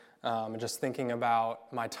And just thinking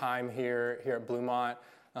about my time here at Bluemont.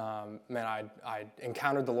 Man, I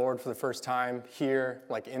encountered the Lord for the first time here,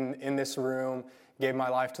 like in this room, gave my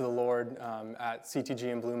life to the Lord at CTG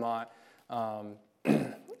in Bluemont.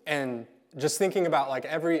 And just thinking about like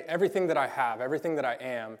everything that I have, everything that I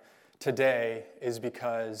am today is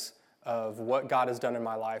because of what God has done in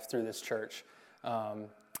my life through this church.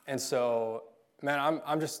 And so, man,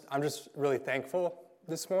 I'm just really thankful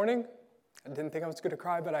this morning. I didn't think I was going to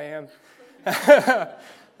cry, but I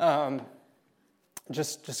am.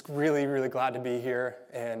 Just really, really glad to be here,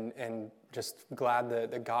 and just glad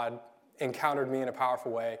that God encountered me in a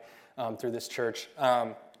powerful way through this church.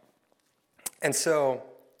 And so,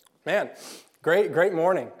 man, great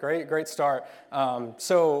morning, great start.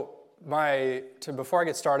 Before I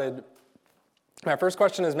get started, my first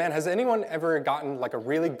question is, man, has anyone ever gotten like a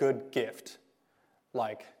really good gift?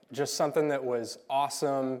 Like just something that was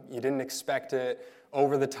awesome, you didn't expect it,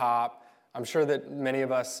 over the top. I'm sure that many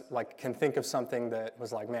of us like can think of something that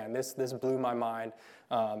was like, man, this blew my mind.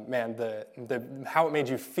 Man, the how it made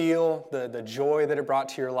you feel, the joy that it brought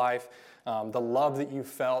to your life, the love that you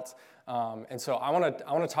felt. And so I want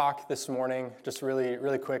to talk this morning just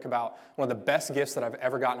really quick about one of the best gifts that I've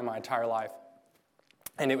ever gotten in my entire life.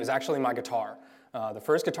 And it was actually my guitar. The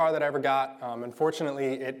first guitar that I ever got,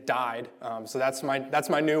 unfortunately, it died. So that's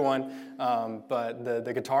my new one. But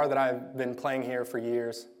the guitar that I've been playing here for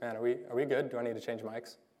years, man, are we good? Do I need to change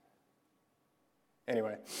mics?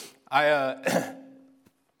 Anyway,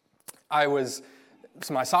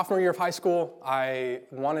 so my sophomore year of high school, I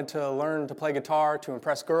wanted to learn to play guitar to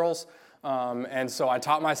impress girls. And so I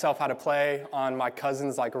taught myself how to play on my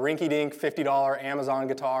cousin's like rinky-dink $50 Amazon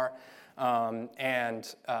guitar.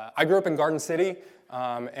 I grew up in Garden City,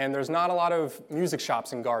 and there's not a lot of music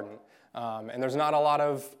shops in Garden, and there's not a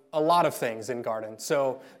lot of things in Garden.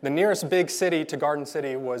 So the nearest big city to Garden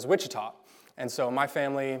City was Wichita, and so my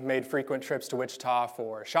family made frequent trips to Wichita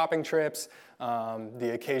for shopping trips.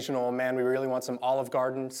 The occasional, man, we really want some Olive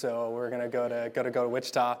Garden, so we're gonna go to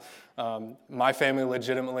Wichita. My family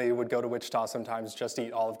legitimately would go to Wichita sometimes just to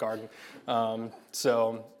eat Olive Garden.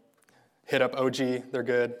 Hit up OG, they're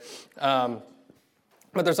good. But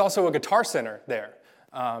there's also a guitar center there.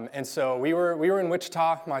 And so we were in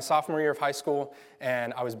Wichita my sophomore year of high school,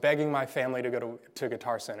 and I was begging my family to go to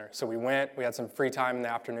Guitar Center. So we went, we had some free time in the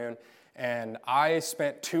afternoon, and I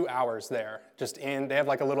spent 2 hours there. They have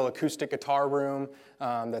like a little acoustic guitar room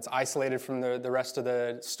that's isolated from the rest of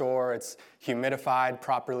the store. It's humidified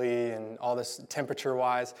properly and all this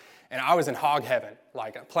temperature-wise. And I was in hog heaven,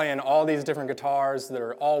 like playing all these different guitars that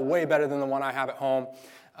are all way better than the one I have at home.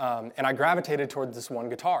 And I gravitated toward this one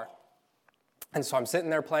guitar. And so I'm sitting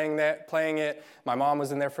there playing it. My mom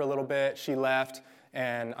was in there for a little bit. She left.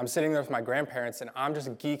 And I'm sitting there with my grandparents, and I'm just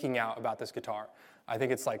geeking out about this guitar. I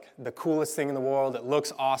think it's like the coolest thing in the world. It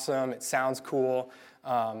looks awesome. It sounds cool.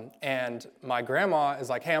 And my grandma is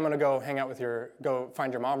like, hey, I'm going to go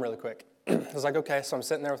find your mom really quick. I was like, okay. So I'm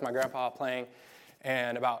sitting there with my grandpa playing.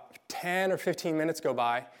 And about 10 or 15 minutes go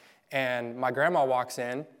by, and my grandma walks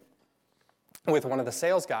in with one of the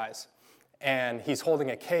sales guys, and he's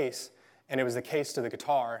holding a case, and it was the case to the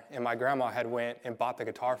guitar, and my grandma had went and bought the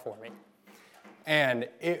guitar for me. And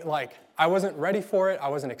it I wasn't ready for it. I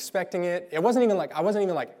wasn't expecting it. I wasn't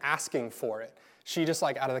even asking for it. She just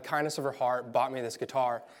out of the kindness of her heart bought me this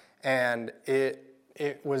guitar, and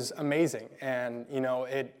it was amazing. And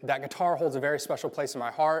that guitar holds a very special place in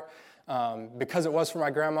my heart. Because it was for my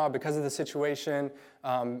grandma, because of the situation,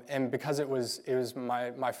 and because it was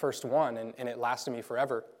my first one, and it lasted me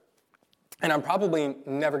forever. And I'm probably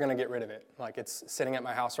never going to get rid of it. It's sitting at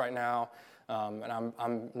my house right now, and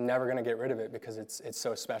I'm never going to get rid of it because it's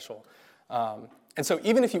so special. And so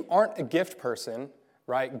even if you aren't a gift person,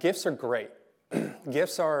 right, gifts are great.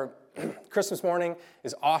 Christmas morning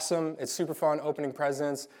is awesome. It's super fun opening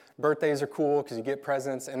presents. Birthdays are cool because you get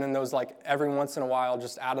presents. And then those every once in a while,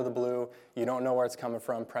 just out of the blue, you don't know where it's coming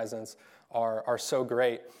from, presents are so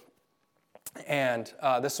great. And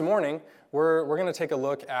this morning, we're going to take a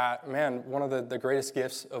look at, one of the greatest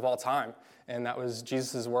gifts of all time. And that was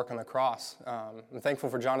Jesus' work on the cross. I'm thankful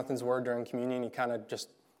for Jonathan's word during communion. He kind of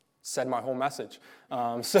just said my whole message.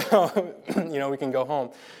 So we can go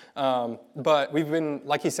home. But we've been,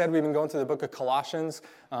 like he said, we've been going through the book of Colossians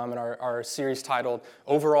in our series titled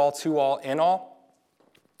Overall, To All, In All.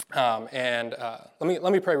 Let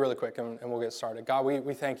me pray really quick and we'll get started. God,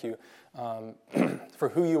 we thank you for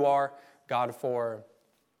who you are, God, for,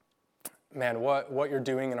 what you're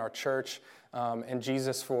doing in our church. And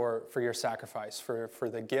Jesus, for your sacrifice, for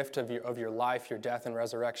the gift of your life, your death and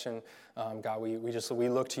resurrection. God, we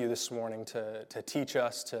look to you this morning to teach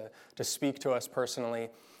us, to speak to us personally.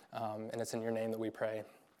 And it's in your name that we pray.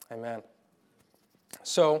 Amen.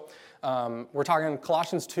 So we're talking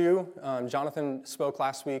Colossians 2. Jonathan spoke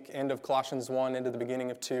last week, end of Colossians 1 into the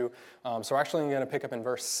beginning of 2. So we're actually going to pick up in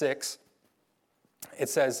verse 6. It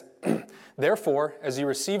says, "Therefore, as you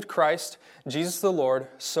received Christ, Jesus the Lord,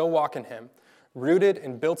 so walk in him, rooted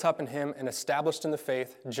and built up in him and established in the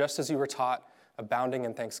faith, just as you were taught, abounding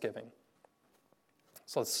in thanksgiving."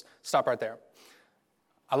 So let's stop right there.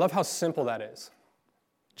 I love how simple that is.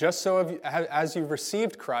 Just so as you've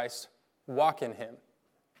received Christ, walk in him,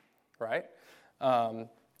 right?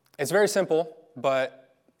 It's very simple,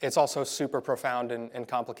 but it's also super profound and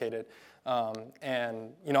complicated.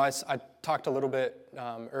 And, you know, I talked a little bit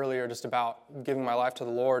earlier just about giving my life to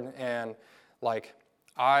the Lord, and, like,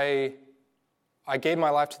 I gave my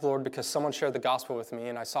life to the Lord because someone shared the gospel with me,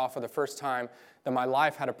 and I saw for the first time that my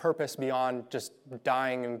life had a purpose beyond just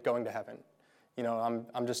dying and going to heaven. You know,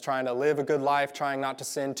 I'm just trying to live a good life, trying not to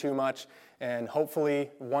sin too much, and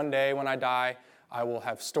hopefully one day when I die, I will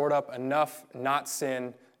have stored up enough not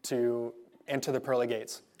sin to enter the pearly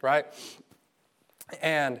gates, right?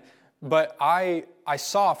 But I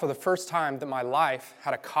saw for the first time that my life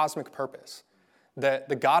had a cosmic purpose, that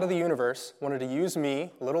the God of the universe wanted to use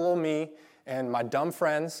me, little old me, and my dumb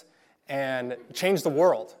friends, and change the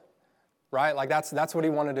world, right? Like that's what he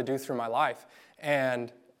wanted to do through my life.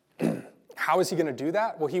 And how is he going to do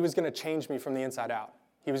that? Well, he was going to change me from the inside out.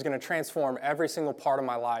 He was going to transform every single part of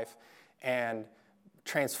my life and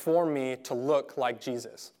transform me to look like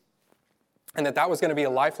Jesus. And that was going to be a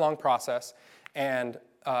lifelong process, and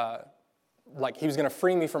like he was going to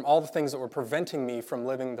free me from all the things that were preventing me from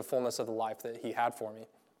living the fullness of the life that he had for me.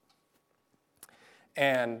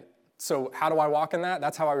 And so how do I walk in that?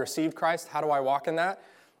 That's how I received Christ. How do I walk in that?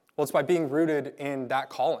 Well, it's by being rooted in that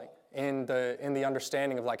calling, in the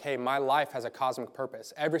understanding of, like, hey, my life has a cosmic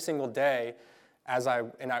purpose. Every single day,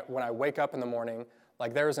 when I wake up in the morning,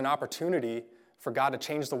 like, there is an opportunity for God to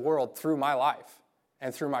change the world through my life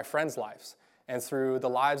and through my friends' lives and through the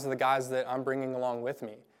lives of the guys that I'm bringing along with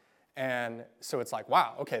me. And so it's like,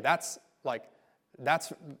 wow, okay, that's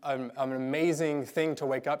an amazing thing to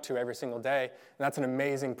wake up to every single day, and that's an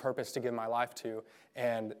amazing purpose to give my life to.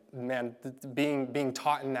 And man, being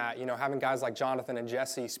taught in that, you know, having guys like Jonathan and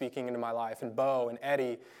Jesse speaking into my life, and Bo and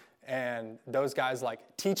Eddie, and those guys like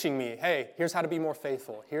teaching me, hey, here's how to be more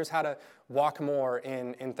faithful. Here's how to walk more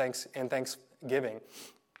in thanksgiving.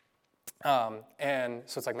 And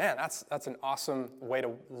so it's like, man, that's an awesome way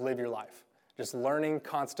to live your life. Just learning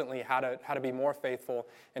constantly how to be more faithful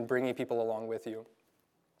and bringing people along with you.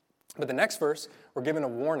 But the next verse, we're given a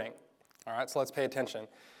warning. All right, so let's pay attention.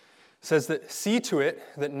 It says that, "See to it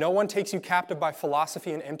that no one takes you captive by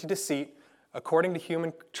philosophy and empty deceit, according to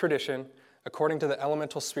human tradition, according to the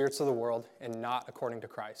elemental spirits of the world, and not according to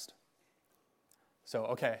Christ." So,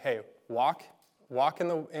 okay, hey, walk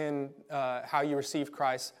in how you receive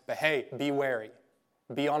Christ, but hey, be wary,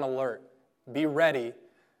 be on alert, be ready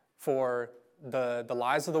for the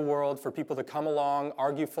lies of the world, for people to come along,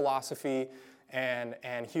 argue philosophy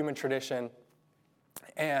and human tradition,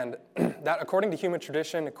 and that according to human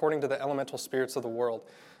tradition, according to the elemental spirits of the world.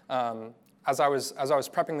 As I was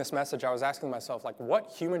prepping this message, I was asking myself, like,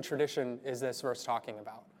 what human tradition is this verse talking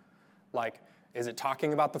about? Like, is it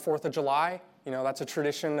talking about the 4th of July? You know, that's a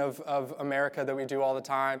tradition of America that we do all the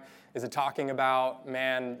time. Is it talking about,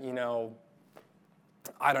 man, you know,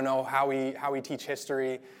 I don't know how we teach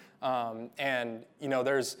history. And, you know,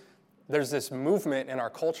 there's this movement in our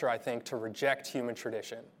culture, I think, to reject human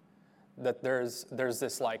tradition. That there's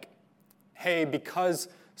this, like, hey, because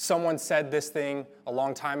someone said this thing a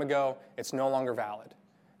long time ago, it's no longer valid.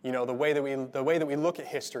 You know, the way that we look at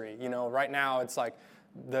history, you know, right now it's like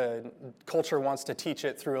the culture wants to teach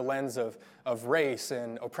it through a lens of race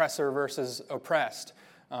and oppressor versus oppressed.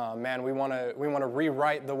 Man, we want to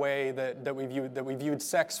rewrite the way that we viewed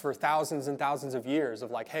sex for thousands and thousands of years.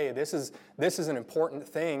 Of like, hey, this is an important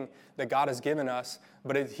thing that God has given us,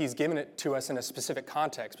 but He's given it to us in a specific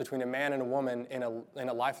context between a man and a woman in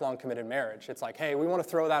a lifelong committed marriage. It's like, hey, we want to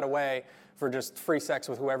throw that away for just free sex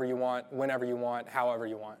with whoever you want, whenever you want, however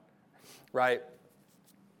you want, right?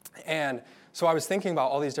 And so I was thinking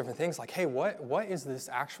about all these different things. Like, hey, what is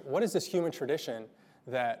this human tradition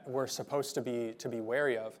that we're supposed to be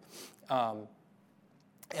wary of?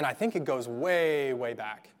 And I think it goes way, way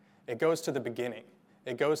back. It goes to the beginning.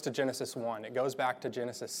 It goes to Genesis 1. It goes back to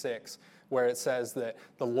Genesis 6, where it says that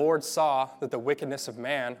the Lord saw that the wickedness of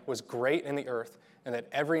man was great in the earth, and that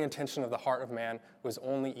every intention of the heart of man was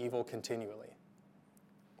only evil continually.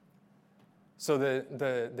 So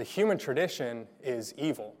the human tradition is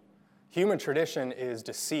evil. Human tradition is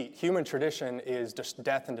deceit. Human tradition is just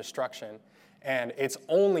death and destruction. And it's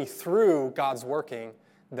only through God's working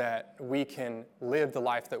that we can live the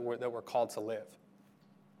life that we're called to live.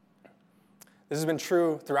 This has been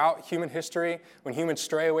true throughout human history. When humans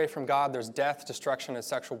stray away from God, there's death, destruction, and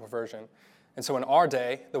sexual perversion. And so in our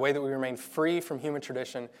day, the way that we remain free from human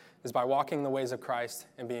tradition is by walking the ways of Christ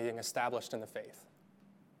and being established in the faith.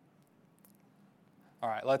 All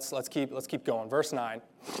right, let's keep going. Verse 9.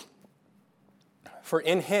 For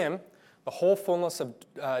in him the whole fullness of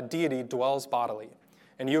deity dwells bodily,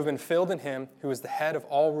 and you have been filled in him who is the head of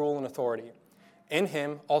all rule and authority. In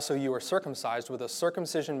him also you are circumcised with a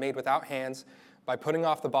circumcision made without hands, by putting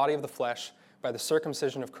off the body of the flesh by the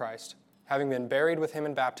circumcision of Christ, having been buried with him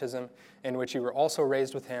in baptism, in which you were also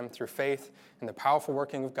raised with him through faith in the powerful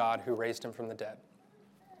working of God who raised him from the dead.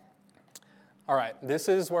 All right, this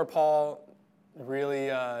is where Paul really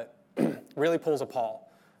pulls a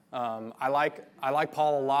Paul. I like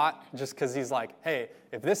Paul a lot just because he's like, hey,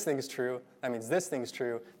 if this thing's true, that means this thing's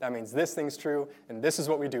true, that means this thing's true, and this is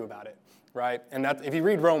what we do about it, right? And that, if you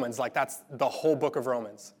read Romans, like that's the whole book of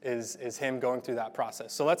Romans is him going through that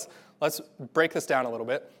process. So let's break this down a little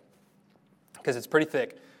bit because it's pretty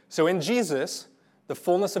thick. So in Jesus, the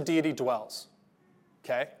fullness of deity dwells,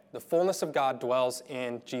 okay? The fullness of God dwells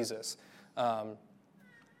in Jesus.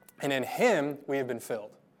 And in him, we have been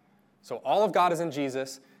filled. So all of God is in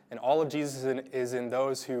Jesus, and all of Jesus is in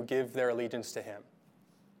those who give their allegiance to him.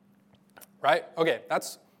 Right? Okay,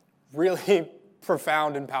 that's really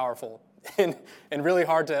profound and powerful and really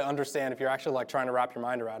hard to understand if you're actually like trying to wrap your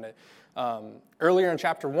mind around it. Earlier in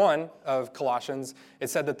chapter 1 of Colossians, it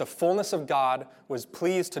said that the fullness of God was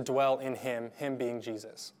pleased to dwell in him being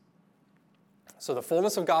Jesus. So the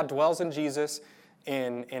fullness of God dwells in Jesus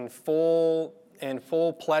in full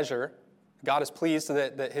pleasure. God is pleased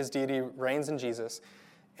that his deity reigns in Jesus,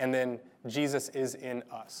 and then Jesus is in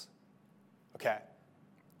us. Okay.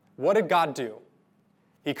 What did God do?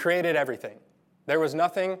 He created everything. There was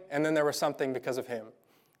nothing, and then there was something because of him.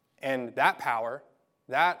 And that power,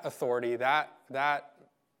 that authority, that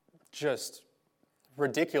just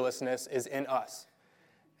ridiculousness is in us.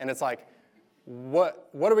 And it's like, what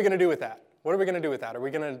are we going to do with that? What are we going to do with that? Are we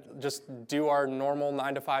going to just do our normal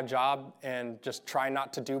 9-to-5 job and just try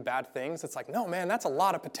not to do bad things? It's like, no, man, that's a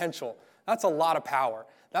lot of potential. That's a lot of power.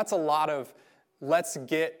 That's a lot of let's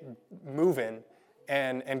get moving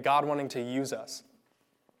and God wanting to use us.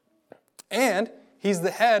 And he's the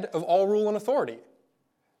head of all rule and authority.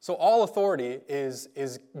 So all authority is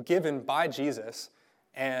given by Jesus,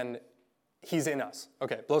 and he's in us.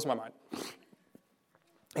 Okay, it blows my mind.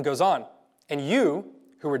 It goes on. And you,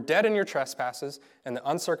 who were dead in your trespasses and the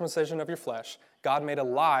uncircumcision of your flesh, God made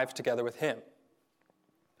alive together with him.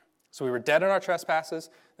 So we were dead in our trespasses,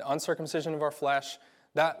 the uncircumcision of our flesh.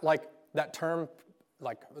 That term,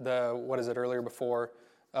 what is it earlier before,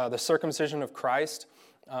 the circumcision of Christ.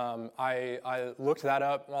 I looked that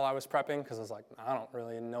up while I was prepping because I was like, I don't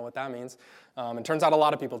really know what that means. It turns out a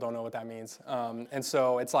lot of people don't know what that means. And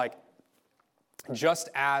so it's like, just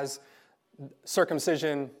as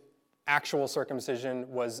circumcision, actual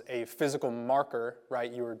circumcision was a physical marker,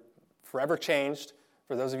 right? You were forever changed.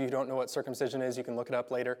 For those of you who don't know what circumcision is, you can look it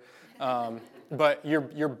up later. But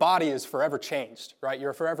your body is forever changed, right?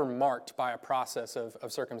 You're forever marked by a process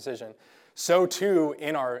of circumcision. So too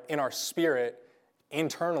in our spirit,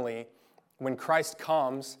 internally, when Christ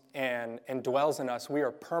comes and dwells in us, we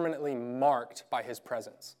are permanently marked by his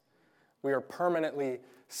presence. We are permanently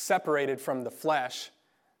separated from the flesh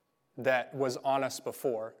that was on us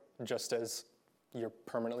before, just as you're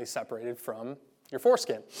permanently separated from your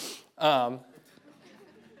foreskin.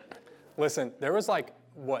 Listen, there was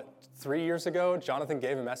 3 years ago, Jonathan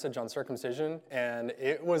gave a message on circumcision, and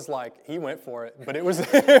it was like he went for it. But it was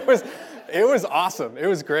it was awesome. It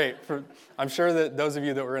was great. I'm sure that those of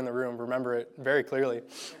you that were in the room remember it very clearly.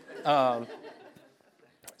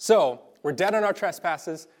 So we're dead in our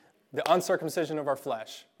trespasses, the uncircumcision of our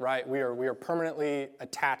flesh, right? We are permanently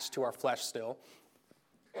attached to our flesh still.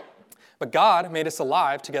 But God made us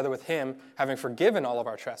alive together with him, having forgiven all of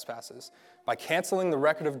our trespasses, by canceling the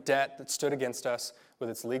record of debt that stood against us with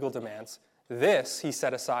its legal demands. This he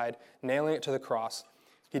set aside, nailing it to the cross.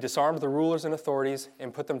 He disarmed the rulers and authorities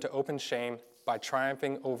and put them to open shame by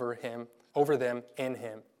triumphing over them in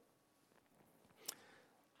him.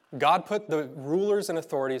 God put the rulers and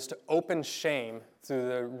authorities to open shame through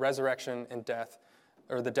the resurrection and death,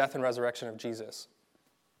 or the death and resurrection of Jesus.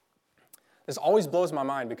 This always blows my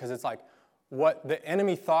mind because it's like what the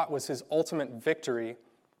enemy thought was his ultimate victory,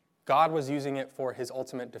 God was using it for his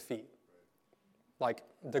ultimate defeat. Like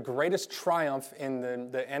the greatest triumph in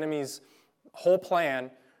the enemy's whole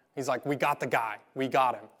plan, he's like, we got the guy. We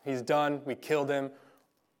got him. He's done. We killed him.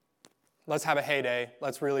 let's have a heyday.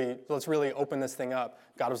 Let's really open this thing up.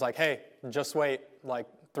 God was like, hey, just wait, like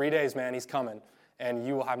 3 days, man, he's coming. And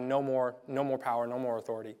you will have no more power, no more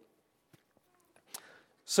authority.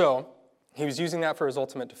 So he was using that for his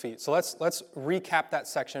ultimate defeat. So let's recap that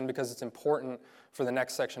section because it's important for the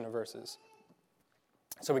next section of verses.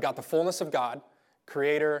 So we got the fullness of God,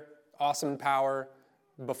 creator, awesome power,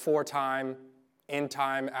 before time, in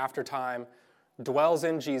time, after time, dwells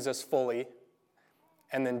in Jesus fully,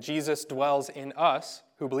 and then Jesus dwells in us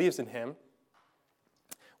who believes in him.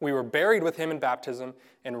 We were buried with him in baptism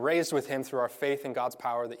and raised with him through our faith in God's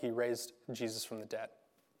power that he raised Jesus from the dead.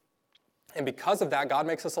 And because of that, God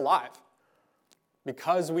makes us alive.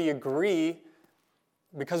 Because we agree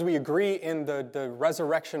in the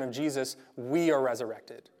resurrection of Jesus, we are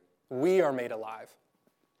resurrected. We are made alive.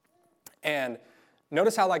 And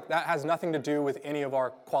notice how that has nothing to do with any of our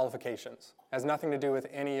qualifications. It has nothing to do with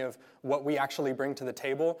any of what we actually bring to the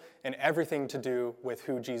table, and everything to do with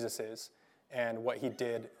who Jesus is and what he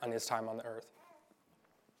did on his time on the earth.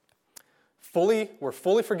 We're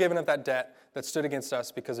fully forgiven of that debt that stood against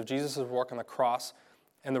us because of Jesus' work on the cross,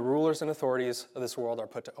 and the rulers and authorities of this world are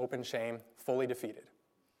put to open shame, fully defeated.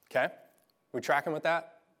 Okay? We tracking with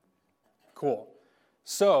that? Cool.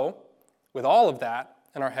 So, with all of that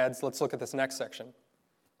in our heads, let's look at this next section.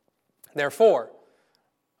 Therefore,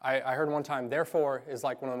 I heard one time, therefore is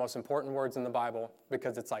like one of the most important words in the Bible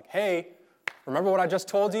because it's like, hey, remember what I just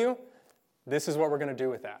told you? This is what we're going to do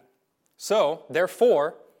with that. So,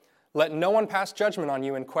 therefore, let no one pass judgment on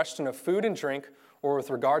you in question of food and drink, or with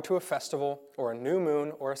regard to a festival, or a new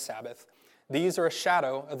moon, or a Sabbath. These are a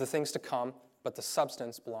shadow of the things to come, but the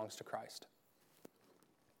substance belongs to Christ.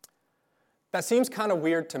 That seems kind of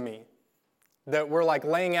weird to me, that we're like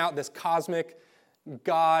laying out this cosmic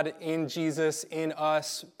God in Jesus, in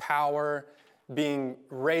us, power, being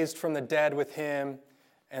raised from the dead with him,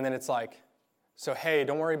 and then it's like, so hey,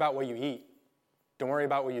 don't worry about what you eat. Don't worry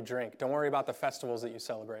about what you drink. Don't worry about the festivals that you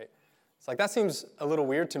celebrate. It's like, that seems a little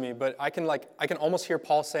weird to me, but I can almost hear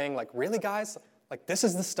Paul saying, like, really, guys? Like, this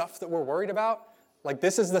is the stuff that we're worried about? Like,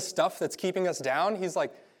 this is the stuff that's keeping us down? He's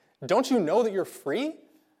like, don't you know that you're free?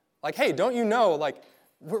 Like, hey, don't you know, like,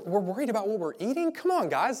 we're worried about what we're eating? Come on,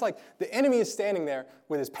 guys. Like, the enemy is standing there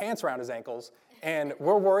with his pants around his ankles, and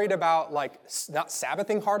we're worried about, like, not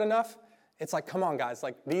Sabbathing hard enough. It's like, come on, guys.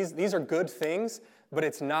 Like, these are good things, but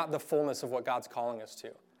it's not the fullness of what God's calling us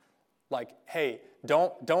to. Like, hey,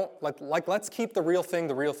 don't let's keep the real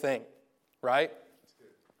thing, right?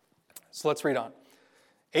 So let's read on.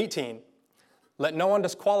 18, let no one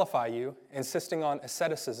disqualify you, insisting on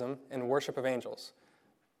asceticism and worship of angels.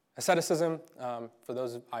 Asceticism, for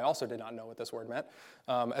those, I also did not know what this word meant.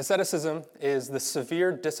 Asceticism is the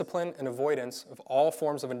severe discipline and avoidance of all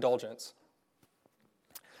forms of indulgence.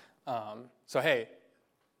 So hey,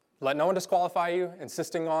 let no one disqualify you,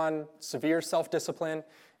 insisting on severe self-discipline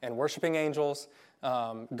and worshiping angels,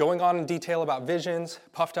 going on in detail about visions,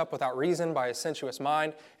 puffed up without reason by a sensuous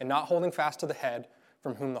mind, and not holding fast to the head,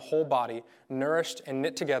 from whom the whole body, nourished and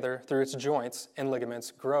knit together through its joints and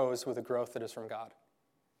ligaments, grows with a growth that is from God.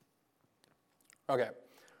 Okay,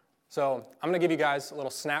 so I'm going to give you guys a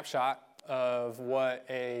little snapshot of what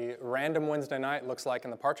a random Wednesday night looks like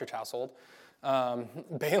in the Partridge household.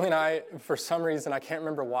 Bailey and I, for some reason, I can't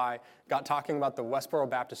remember why, got talking about the Westboro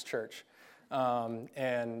Baptist Church.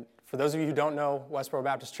 And for those of you who don't know Westboro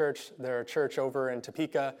Baptist Church, they're a church over in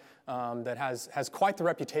Topeka that has quite the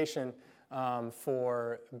reputation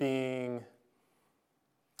for being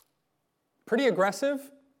pretty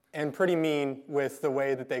aggressive and pretty mean with the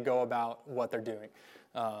way that they go about what they're doing.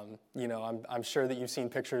 I'm sure that you've seen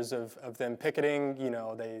pictures of them picketing.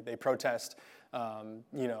 They protest,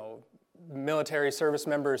 military service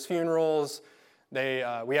members' funerals. We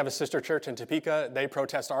have a sister church in Topeka. They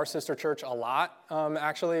protest our sister church a lot,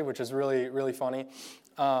 actually, which is really, really funny.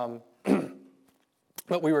 But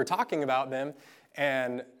we were talking about them,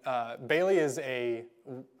 and Bailey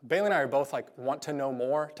and I are both like want to know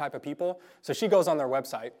more type of people. So she goes on their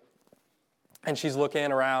website, and she's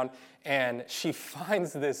looking around, and she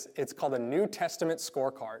finds this. It's called a New Testament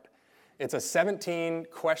scorecard. It's a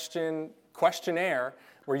 17-question questionnaire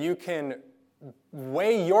where you can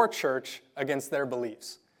weigh your church against their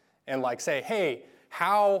beliefs and like say, hey,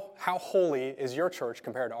 how holy is your church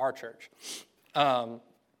compared to our church? And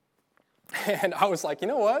I was like, you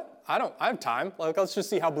know what? I have time. Like, let's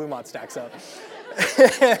just see how Bluemont stacks up.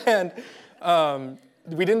 And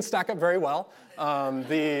we didn't stack up very well.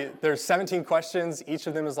 There's 17 questions. Each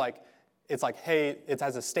of them is like, it's like, hey, it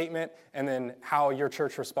has a statement, and then how your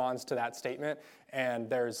church responds to that statement. And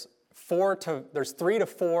there's there's 3 to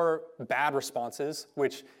 4 bad responses,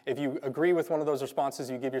 which if you agree with one of those responses,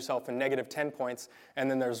 you give yourself a negative 10 points, and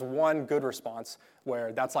then there's 1 good response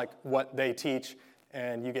where that's like what they teach,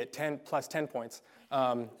 and you get 10 plus 10 points.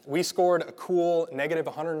 We scored a cool negative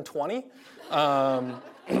 120,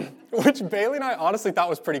 which Bailey and I honestly thought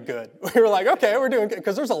was pretty good. We were like, okay, we're doing good,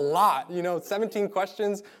 because there's a lot, 17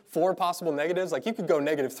 questions, 4 possible negatives. Like, you could go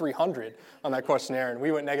negative 300 on that questionnaire, and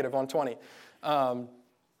we went negative 120.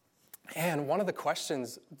 And one of the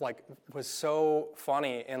questions, was so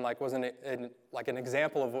funny and, was an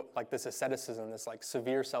example of, this asceticism, this,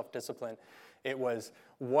 severe self-discipline. It was,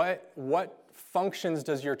 what functions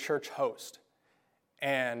does your church host?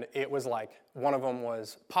 And it was one of them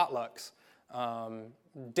was potlucks,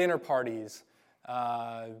 dinner parties,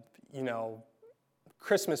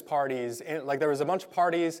 Christmas parties. And, there was a bunch of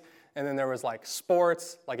parties, and then there was,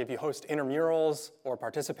 sports. If you host intramurals or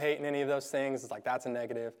participate in any of those things, it's that's a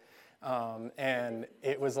negative. And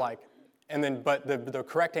it was but the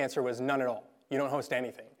correct answer was none at all. You don't host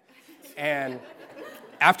anything. And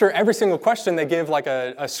after every single question, they give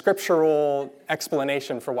a scriptural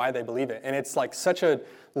explanation for why they believe it. And it's such a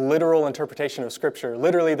literal interpretation of Scripture.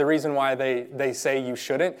 Literally, the reason why they say you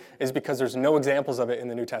shouldn't is because there's no examples of it in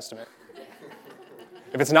the New Testament.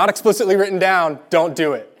 If it's not explicitly written down, don't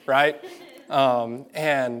do it, right?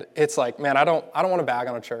 And it's man, I don't want to bag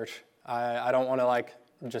on a church. I don't want to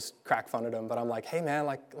just crack fun at them, but I'm hey man,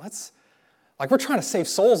 let's, we're trying to save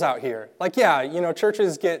souls out here.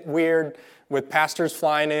 Churches get weird with pastors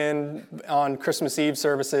flying in on Christmas Eve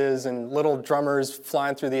services and little drummers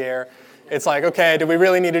flying through the air. It's okay, do we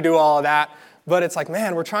really need to do all of that? But it's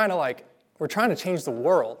man, we're trying to change the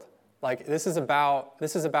world. This is about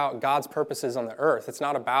God's purposes on the earth. It's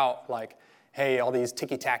not about hey, all these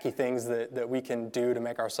ticky-tacky things that we can do to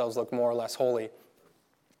make ourselves look more or less holy.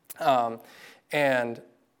 And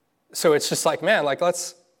so it's just man,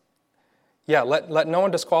 let's, let no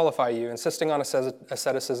one disqualify you, insisting on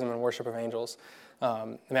asceticism and worship of angels.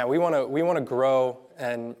 Man, we want to grow,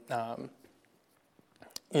 and from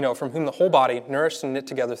whom the whole body, nourished and knit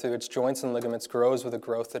together through its joints and ligaments, grows with a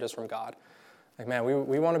growth that is from God. Man,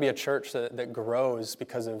 we want to be a church that grows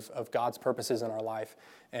because of God's purposes in our life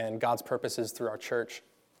and God's purposes through our church.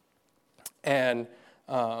 And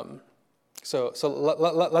so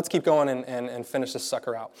let's keep going and finish this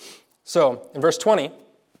sucker out. So in verse 20, it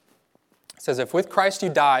says, if with Christ you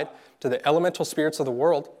died to the elemental spirits of the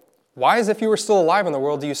world, why, as if you were still alive in the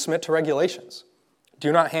world, do you submit to regulations?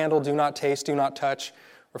 Do not handle, do not taste, do not touch,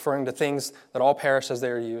 referring to things that all perish as they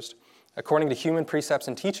are used, according to human precepts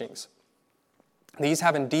and teachings. These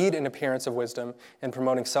have indeed an appearance of wisdom in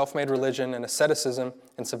promoting self-made religion and asceticism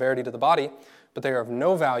and severity to the body, but they are of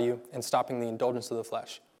no value in stopping the indulgence of the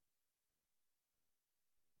flesh.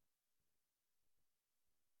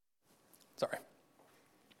 Sorry.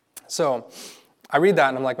 So I read that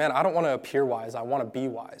and I'm man, I don't want to appear wise. I want to be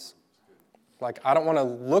wise. I don't want to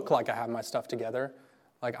look like I have my stuff together.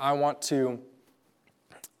 I don't want to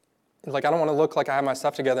look like I have my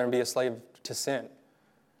stuff together and be a slave to sin.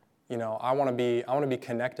 I want to be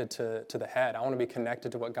connected to the head. I want to be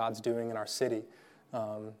connected to what God's doing in our city.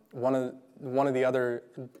 One of the other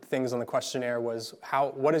things on the questionnaire was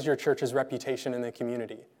what is your church's reputation in the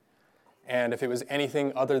community? And if it was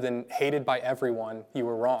anything other than hated by everyone, you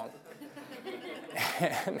were wrong.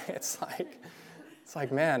 And it's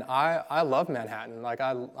man, I love Manhattan.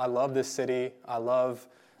 I love this city. I love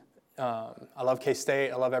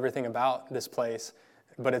K-State. I love everything about this place.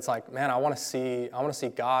 But it's man, I want to see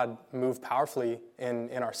God move powerfully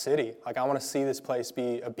in our city. I want to see this place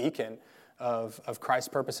be a beacon of Christ's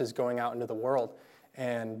purposes going out into the world.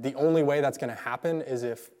 And the only way that's going to happen is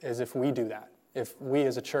if we do that. If we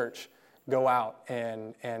as a church go out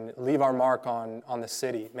and leave our mark on the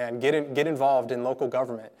city. Man, get involved in local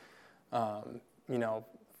government.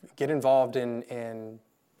 Get involved in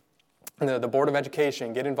the Board of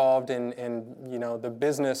Education. Get involved in the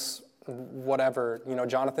business, whatever.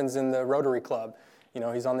 Jonathan's in the Rotary Club.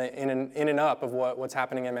 He's on the in and up of what's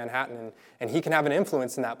happening in Manhattan, and he can have an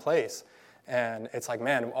influence in that place. And it's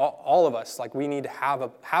man, all of us, we need to have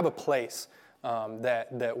a place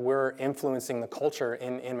that we're influencing the culture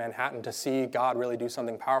in Manhattan to see God really do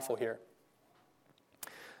something powerful here.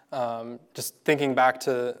 Just thinking back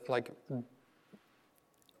to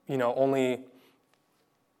only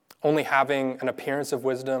having an appearance of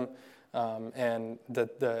wisdom, and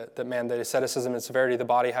the asceticism and severity of the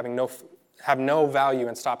body have no value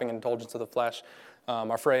in stopping indulgence of the flesh.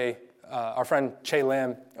 Our friend Che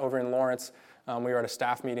Lim over in Lawrence, we were at a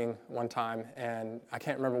staff meeting one time, and I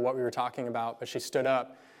can't remember what we were talking about, but she stood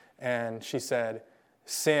up and she said,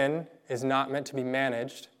 sin is not meant to be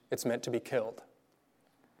managed, it's meant to be killed.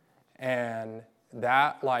 And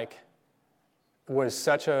that was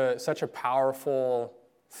such a powerful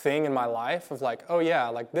thing in my life of oh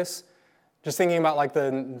yeah, this, just thinking about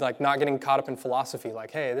not getting caught up in philosophy,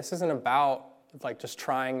 hey, this isn't about just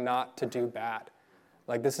trying not to do bad.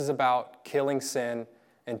 This is about killing sin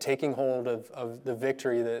and taking hold of the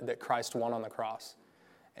victory that Christ won on the cross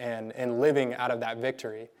and living out of that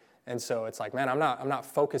victory. And so it's man, I'm not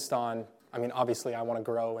focused on, obviously I want to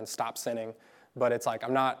grow and stop sinning, but it's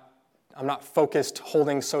I'm not focused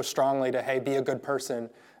holding so strongly to, hey, be a good person,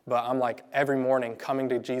 but I'm every morning coming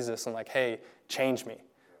to Jesus and hey, change me.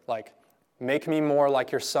 Make me more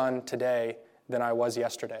like your son today than I was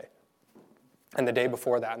yesterday. And the day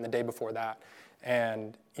before that, and the day before that.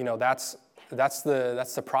 And that's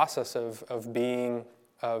the process of being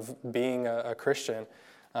a Christian.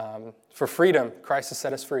 For freedom, Christ has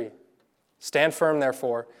set us free. Stand firm,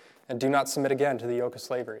 therefore, and do not submit again to the yoke of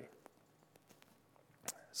slavery.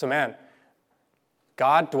 So man,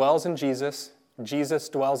 God dwells in Jesus. Jesus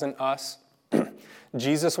dwells in us.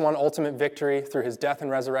 Jesus won ultimate victory through his death and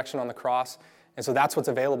resurrection on the cross. And so that's what's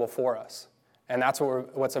available for us. And that's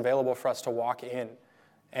what's available for us to walk in.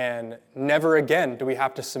 And never again do we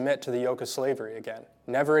have to submit to the yoke of slavery again.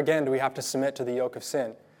 Never again do we have to submit to the yoke of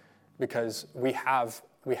sin, because we have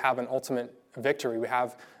an ultimate victory. We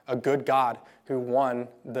have a good God who won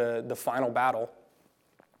the final battle,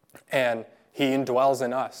 and he indwells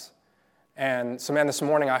in us. And so, man, this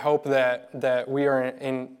morning I hope that we are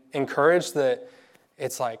encouraged that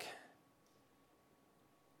it's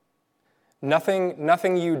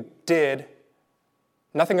nothing you did,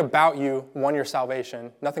 nothing about you won your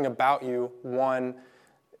salvation. Nothing about you won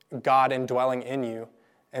God indwelling in you.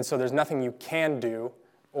 And so there's nothing you can do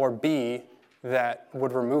or be that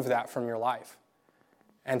would remove that from your life.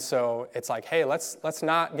 And so it's hey, let's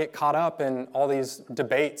not get caught up in all these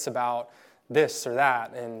debates about this or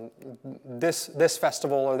that and this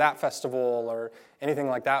festival or that festival or anything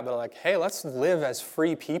like that, but hey, let's live as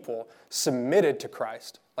free people submitted to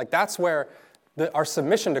Christ. That's where our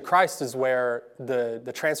submission to Christ is where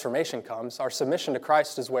the transformation comes. Our submission to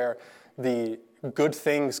Christ is where the good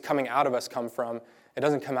things coming out of us come from. It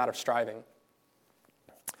doesn't come out of striving.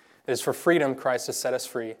 It is for freedom Christ has set us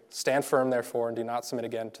free. Stand firm, therefore, and do not submit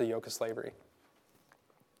again to the yoke of slavery.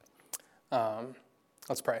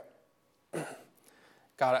 Let's pray.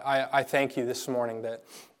 God, I thank you this morning that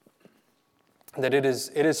it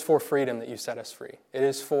is for freedom that you set us free. It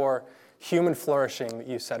is for human flourishing that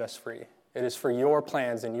you set us free. It is for your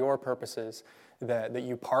plans and your purposes that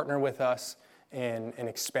you partner with us in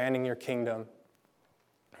expanding your kingdom.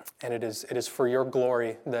 And it is for your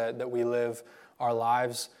glory that we live our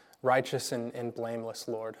lives righteous and blameless,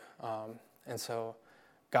 Lord. And so,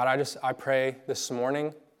 God, I pray this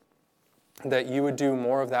morning that you would do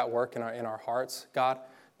more of that work in our hearts, God,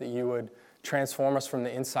 that you would transform us from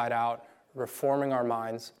the inside out, reforming our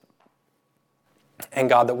minds. And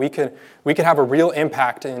God, that we could have a real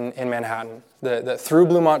impact in Manhattan, that through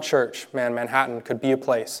Bluemont Church, Manhattan could be a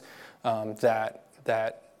place that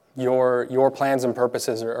your plans and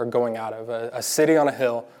purposes are going out of, a city on a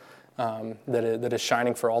hill that is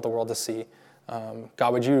shining for all the world to see.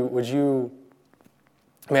 God, would you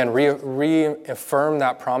reaffirm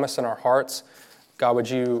that promise in our hearts? God, would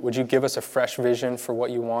you give us a fresh vision for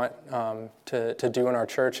what you want to do in our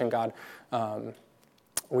church? And God,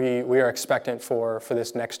 we are expectant for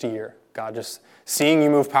this next year. God, just seeing you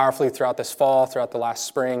move powerfully throughout this fall, throughout the last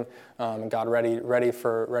spring, and God, ready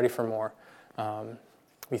for more.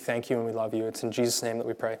 We thank you and we love you. It's in Jesus' name that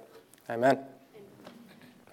we pray. Amen.